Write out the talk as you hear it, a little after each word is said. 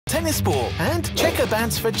tennis ball and checker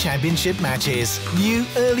bats for championship matches. New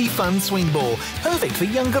early fun Swingball, perfect for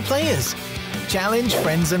younger players. Challenge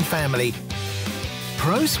friends and family.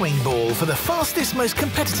 Pro Swingball for the fastest, most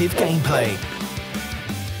competitive gameplay.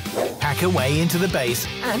 Hack away into the base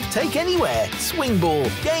and take anywhere. Swingball,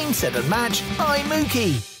 game, set and match by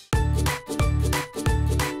Mookie.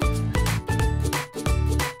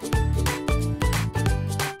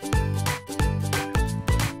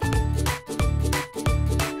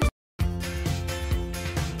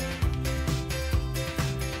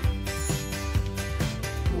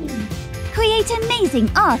 Create amazing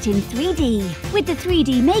art in 3D with the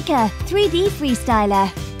 3D Maker 3D Freestyler.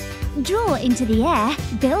 Draw into the air,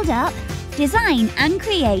 build up, design and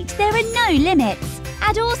create. There are no limits.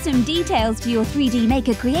 Add awesome details to your 3D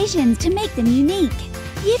Maker creations to make them unique.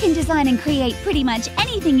 You can design and create pretty much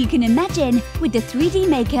anything you can imagine with the 3D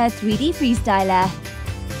Maker 3D Freestyler.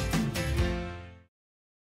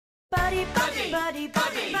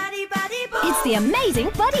 It's the amazing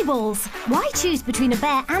Buddy Balls! Why choose between a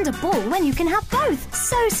bear and a ball when you can have both?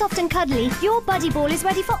 So soft and cuddly, your Buddy Ball is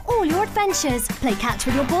ready for all your adventures. Play catch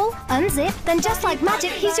with your ball, unzip, then just like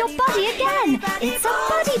magic, he's your buddy again! It's a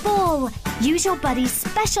Buddy Ball! Use your buddy's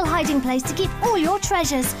special hiding place to keep all your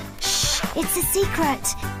treasures. Shh, it's a secret.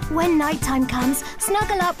 When nighttime comes,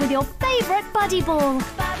 snuggle up with your favourite Buddy Ball.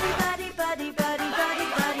 Buddy, buddy, buddy, buddy, buddy,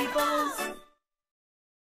 buddy balls.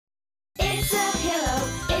 It's a pillow,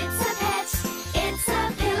 it's a pet, it's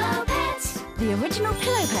a pillow pet. The original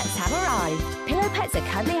pillow pets have arrived. Pillow pets are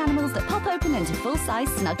cuddly animals that pop open into full-size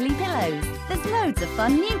snuggly pillows. There's loads of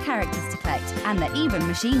fun new characters to collect, and they're even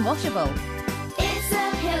machine washable. It's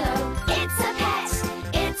a pillow, it's a pet,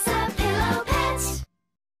 it's a pillow pet.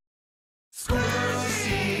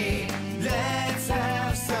 Squishy, let's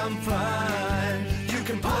have some fun. You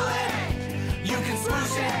can pull it, you can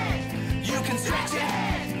swoosh it, you can stretch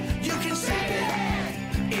it, you can shake it.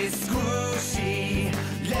 It's squishy,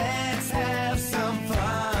 let's have some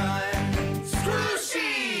fun.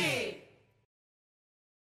 Squishy!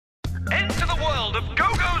 Enter the world of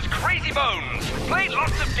Go-Go's Crazy Bones. Play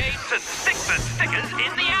lots of games and stick the stickers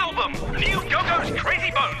in the album. New Go-Go's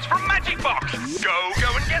Crazy Bones from Matchbox. Go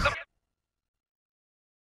and get them.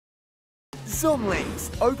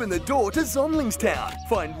 Zomlings! Open the door to Zomlings Town.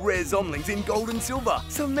 Find rare Zomlings in gold and silver.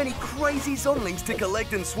 So many crazy Zomlings to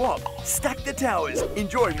collect and swap. Stack the towers.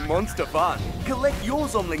 Enjoy monster fun. Collect your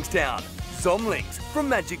Zomlings Town. Zomlings from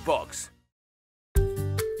Matchbox.